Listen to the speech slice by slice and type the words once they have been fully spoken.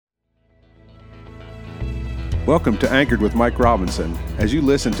Welcome to Anchored with Mike Robinson. As you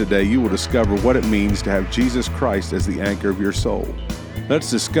listen today, you will discover what it means to have Jesus Christ as the anchor of your soul. Let's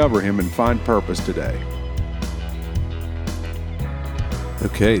discover Him and find purpose today.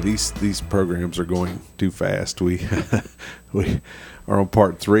 Okay, these programs are going too fast. We are on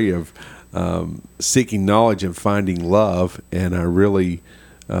part 3 of seeking knowledge and finding love, and I really,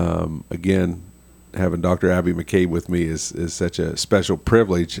 again, having Dr. Abby McCabe with me is such a special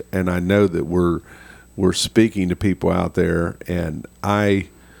privilege, and I know that we're speaking to people out there, and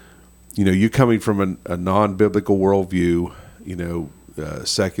you coming from a non-biblical worldview,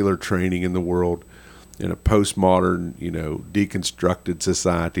 secular training in the world, in a postmodern, deconstructed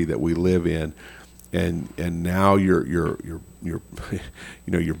society that we live in, and now you're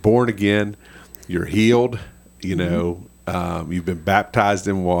born again, you're healed, you've been baptized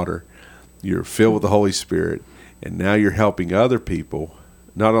in water, you're filled with the Holy Spirit, and now you're helping other people.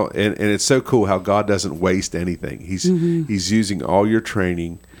 Not all, and it's so cool how God doesn't waste anything. He's using all your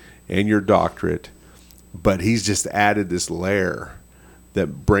training and your doctorate, but He's just added this layer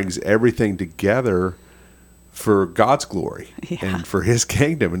that brings everything together for God's glory and for His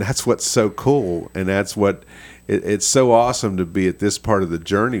kingdom. And that's what's so cool. And that's what it's so awesome to be at this part of the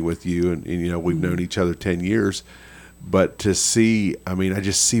journey with you. And we've known each other 10 years, but to see, I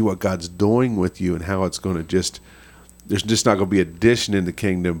just see what God's doing with you and how it's going to there's just not going to be addition in the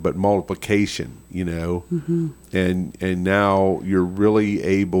kingdom, but multiplication, and now you're really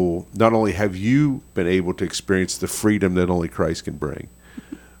able, not only have you been able to experience the freedom that only Christ can bring,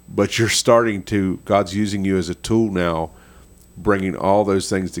 but you're starting to, God's using you as a tool now, bringing all those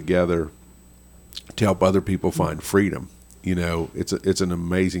things together to help other people find freedom. It's an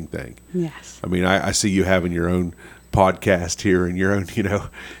amazing thing. Yes. I see you having your own podcast here and your own,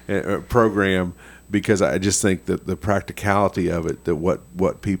 program, because I just think that the practicality of it, that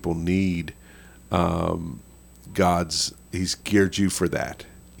what people need, He's geared you for that,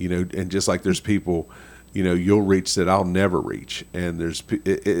 and just like there's people, you'll reach that I'll never reach. And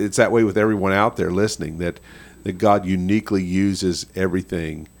it's that way with everyone out there listening, that God uniquely uses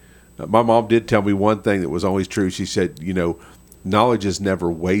everything. My mom did tell me one thing that was always true. She said, knowledge is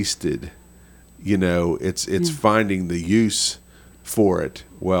never wasted. It's finding the use for it.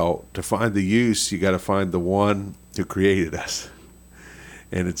 Well, to find the use, you got to find the one who created us,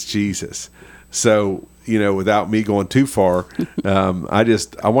 and it's Jesus. So, without me going too far, I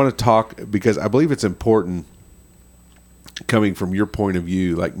want to talk, because I believe it's important, coming from your point of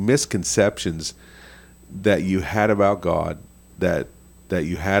view, like misconceptions that you had about God, that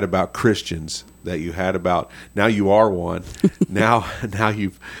you had about Christians, that you had about, now you are one. now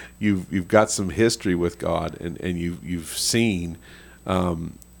you've got some history with God, and you've seen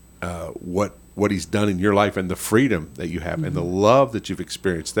what He's done in your life, and the freedom that you have, and the love that you've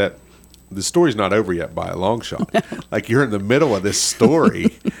experienced. That the story's not over yet by a long shot. Like, you're in the middle of this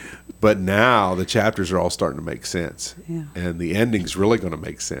story, but now the chapters are all starting to make sense, and the ending's really going to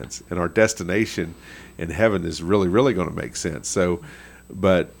make sense, and our destination in heaven is really, really going to make sense. So,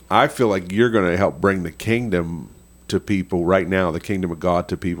 but I feel like you're going to help bring the kingdom to people right now, the kingdom of God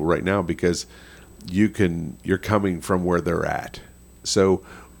to people right now, because you're coming from where they're at. So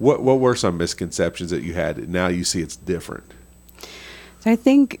what were some misconceptions that you had, and now you see it's different? So I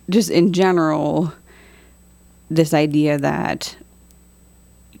think just in general, this idea that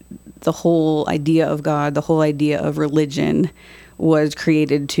the whole idea of God, the whole idea of religion was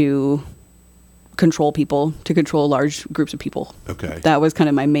created to control people, to control large groups of people. Okay. That was kind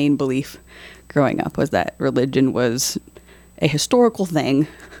of my main belief growing up, was that religion was a historical thing.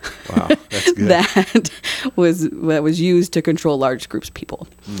 Wow, that's good. that was used to control large groups of people.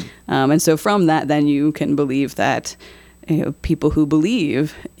 And so from that, then you can believe that people who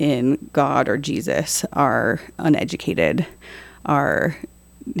believe in God or Jesus are uneducated, are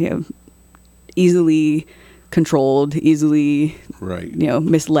easily controlled, easily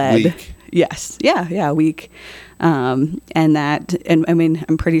misled. Weak. Yes. Yeah. Weak. And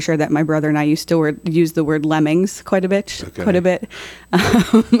I'm pretty sure that my brother and I used to use the word lemmings quite a bit,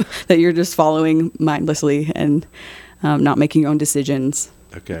 that you're just following mindlessly and not making your own decisions.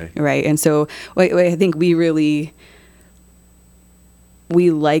 Okay. Right. And so I think we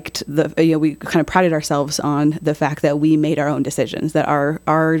liked we kind of prided ourselves on the fact that we made our own decisions, that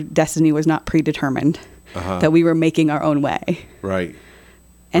our destiny was not predetermined, that we were making our own way. Right.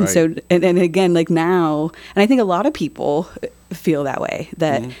 And so, and again, like now, and I think a lot of people feel that way,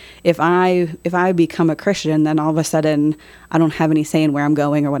 that if I become a Christian, then all of a sudden I don't have any say in where I'm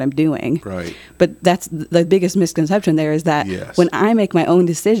going or what I'm doing. Right. But that's the biggest misconception there, is that when I make my own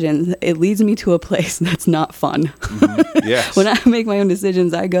decisions, it leads me to a place that's not fun. Yes. When I make my own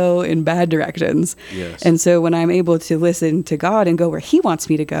decisions, I go in bad directions. Yes. And so when I'm able to listen to God and go where he wants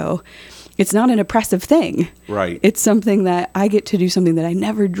me to go, it's not an oppressive thing. Right. It's something that I get to do, something that I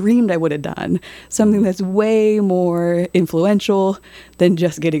never dreamed I would have done, something that's way more influential than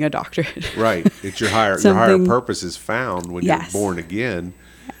just getting a doctorate. Right. It's your higher purpose is found when you're born again.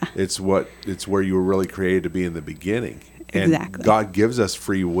 It's where you were really created to be in the beginning. And Exactly. God gives us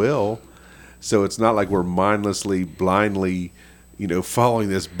free will, so it's not like we're mindlessly, blindly, following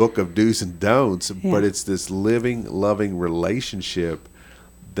this book of do's and don'ts, but it's this living, loving relationship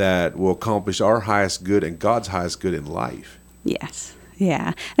that will accomplish our highest good and God's highest good in life. Yes. Yeah.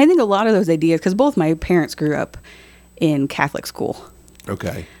 And I think a lot of those ideas, because both my parents grew up in Catholic school.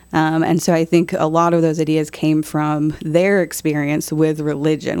 Okay. And so I think a lot of those ideas came from their experience with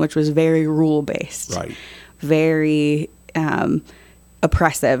religion, which was very rule-based. Right. Very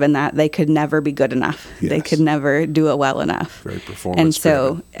oppressive, in that they could never be good enough. Yes. They could never do it well enough. Very performance. And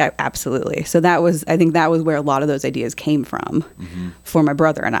so, absolutely. So I think that was where a lot of those ideas came from for my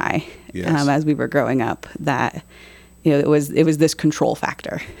brother and I, as we were growing up, that, it was this control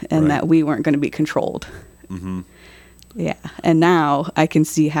factor, and that we weren't going to be controlled. Mm-hmm. Yeah. And now I can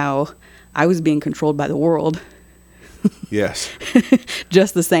see how I was being controlled by the world. Yes.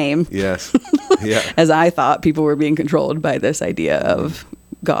 Just the same. Yes. Yeah. As I thought people were being controlled by this idea of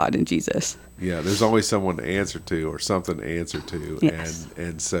God and Jesus. Yeah, there's always someone to answer to or something to answer to. Yes.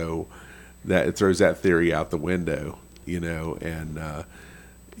 And so that it throws that theory out the window, and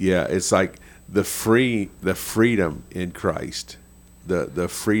it's like the freedom in Christ, the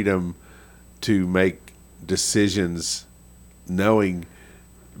freedom to make decisions, being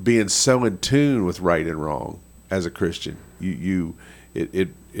so in tune with right and wrong as a Christian.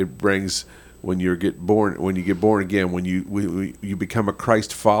 It brings, when you get born again, when you become a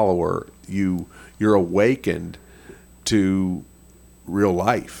Christ follower, you're awakened to real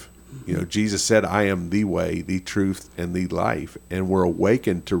life. Jesus said, "I am the way, the truth, and the life," and we're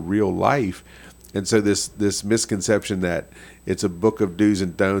awakened to real life. And so this misconception that it's a book of do's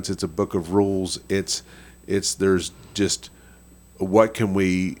and don'ts, it's a book of rules, it's there's just what can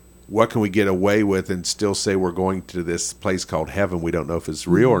we get away with and still say we're going to this place called heaven? We don't know if it's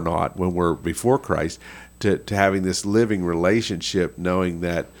real or not when we're before Christ. To having this living relationship, knowing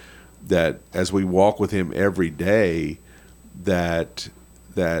that as we walk with Him every day, that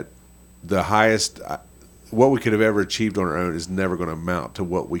the highest, what we could have ever achieved on our own is never going to amount to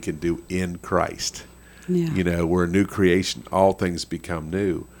what we can do in Christ. Yeah. We're a new creation. All things become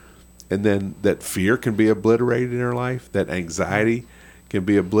new. And then that fear can be obliterated in our life, that anxiety can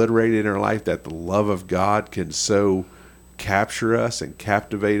be obliterated in our life, that the love of God can so capture us and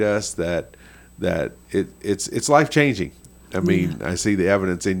captivate us that it's life-changing. I mean, I see the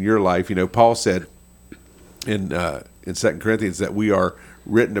evidence in your life. Paul said in 2 Corinthians that we are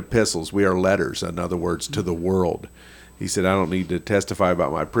written epistles, we are letters, in other words, to the world. He said, I don't need to testify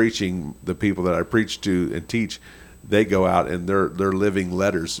about my preaching. The people that I preach to and teach, they go out and they're living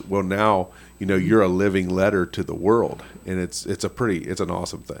letters. Well, now, you're a living letter to the world, and it's an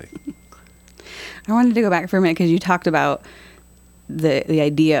awesome thing. I wanted to go back for a minute because you talked about the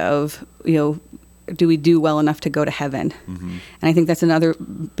idea of, do we do well enough to go to heaven? Mm-hmm. And I think that's another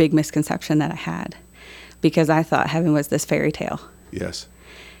big misconception that I had, because I thought heaven was this fairy tale. Yes.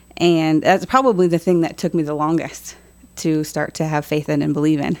 And that's probably the thing that took me the longest to start to have faith in and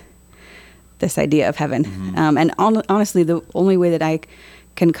believe in, this idea of heaven. Mm-hmm. And honestly, the only way that I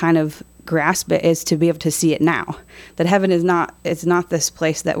can kind of grasp it is to be able to see it now. That heaven is it's not this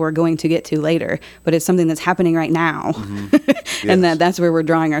place that we're going to get to later, but it's something that's happening right now. Mm-hmm. Yes. And that's where we're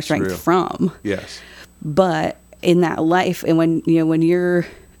drawing our strength from. Yes. But in that life, and when you're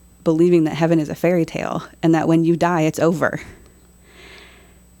believing that heaven is a fairy tale and that when you die it's over,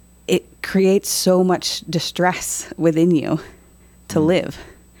 it creates so much distress within you to live.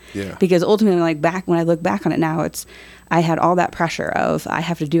 Yeah. Because ultimately, when I look back on it now, I had all that pressure of, I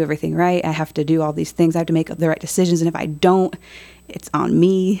have to do everything right. I have to do all these things. I have to make the right decisions. And if I don't, it's on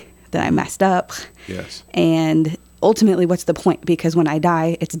me that I messed up. Yes. And ultimately, what's the point? Because when I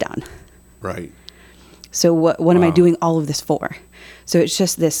die, it's done. Right. So what am I doing all of this for? So it's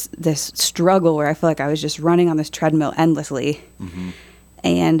just this struggle where I feel like I was just running on this treadmill endlessly, mm-hmm.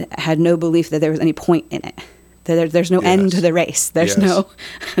 and had no belief that there was any point in it. There's no end to the race. There's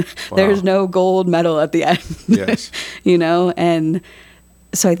there's no gold medal at the end. Yes. And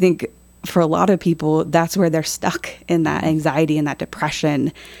so I think for a lot of people, that's where they're stuck in that anxiety and that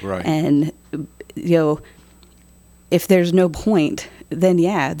depression. Right. And, if there's no point, then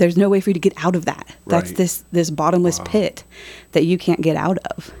there's no way for you to get out of that. Right. That's this bottomless pit that you can't get out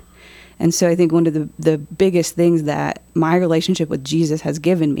of. And so I think one of the biggest things that my relationship with Jesus has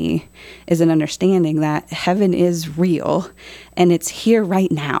given me is an understanding that heaven is real and it's here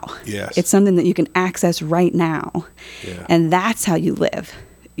right now. Yes. It's something that you can access right now. Yeah. And that's how you live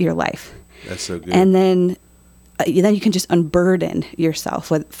your life. That's so good. And then you can just unburden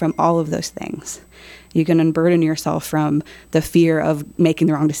yourself from all of those things. You can unburden yourself from the fear of making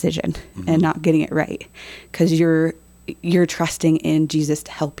the wrong decision and not getting it right, because you're trusting in Jesus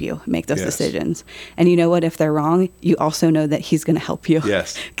to help you make those decisions. And you know what? If they're wrong, you also know that he's going to help you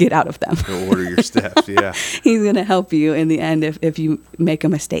get out of them. He'll order your steps, yeah. He's going to help you in the end if you make a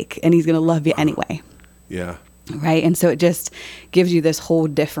mistake, and he's going to love you anyway. Yeah. Right? And so it just gives you this whole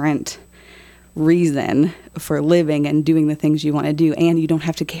different reason for living and doing the things you want to do, and you don't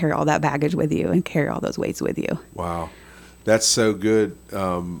have to carry all that baggage with you and carry all those weights with you. Wow. That's so good.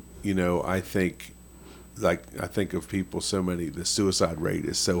 I think of people, so many, the suicide rate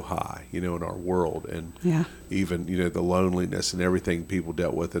is so high, in our world, and even, the loneliness and everything people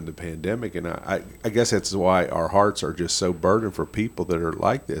dealt with in the pandemic. And I guess that's why our hearts are just so burdened for people that are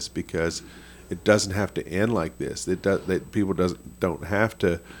like this, because it doesn't have to end like this. That people don't have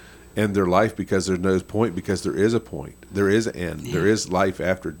to end their life because there's no point, because there is a point. There is an end. Yeah. There is life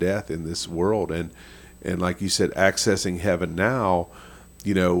after death in this world. And like you said, accessing heaven now,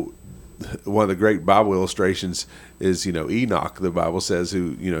 one of the great Bible illustrations is, Enoch, the Bible says,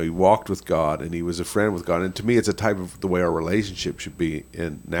 who, he walked with God and he was a friend with God. And to me, it's a type of the way our relationship should be.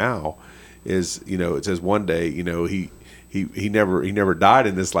 And now is, it says one day, he never died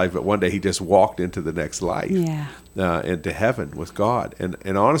in this life, but one day he just walked into the next life, into heaven with God.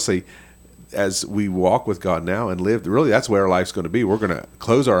 And honestly, as we walk with God now and live, really that's where our life's going to be. We're going to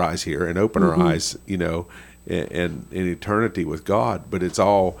close our eyes here and open our eyes, in eternity with God. But it's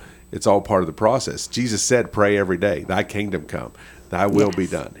all part of the process. Jesus said, pray every day, thy kingdom come, thy will be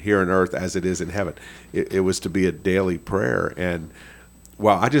done here on earth as it is in heaven. It was to be a daily prayer. And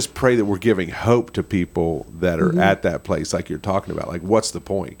I just pray that we're giving hope to people that are at that place like you're talking about. Like, what's the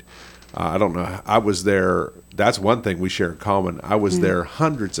point? I don't know. I was there. That's one thing we share in common. I was there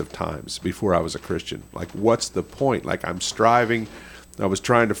hundreds of times before I was a Christian. Like, what's the point? Like, I'm striving. I was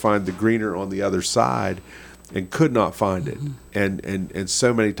trying to find the greener on the other side and could not find it. And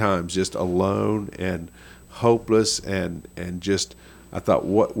so many times just alone and hopeless and just, I thought,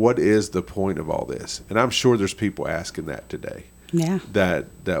 what is the point of all this? And I'm sure there's people asking that today. Yeah. That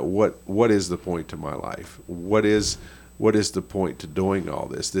what is the point to my life? What is the point to doing all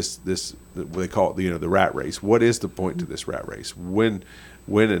this? This they call it the rat race. What is the point to this rat race? When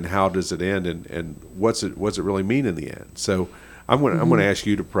and how does it end? And what's it really mean in the end? So I'm going to ask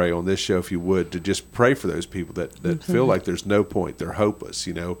you to pray on this show, if you would, to just pray for those people that feel like there's no point, they're hopeless.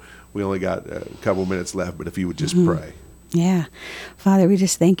 We only got a couple minutes left, but if you would just pray. Yeah. Father, we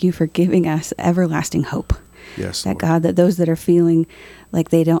just thank you for giving us everlasting hope. Yes, that Lord. God, that those that are feeling like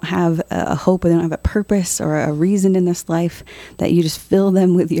they don't have a hope or they don't have a purpose or a reason in this life, that you just fill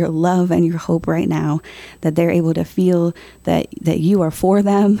them with your love and your hope right now, that they're able to feel that you are for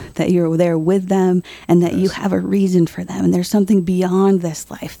them, that you're there with them, and that you have a reason for them. And there's something beyond this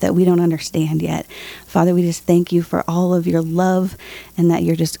life that we don't understand yet. Father, we just thank you for all of your love, and that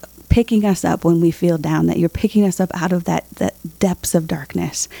you're just picking us up when we feel down, that you're picking us up out of that depths of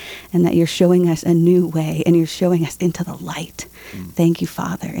darkness, and that you're showing us a new way, and you're showing us into the light. Thank you,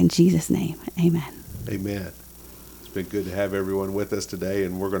 Father. In Jesus' name, amen. Amen. It's been good to have everyone with us today,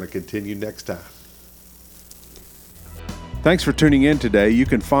 and we're going to continue next time. Thanks for tuning in today. You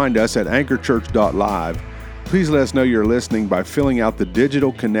can find us at anchorchurch.live. Please let us know you're listening by filling out the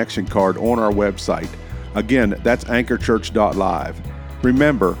digital connection card on our website. Again, that's anchorchurch.live.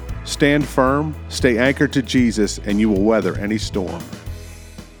 Remember, stand firm, stay anchored to Jesus, and you will weather any storm.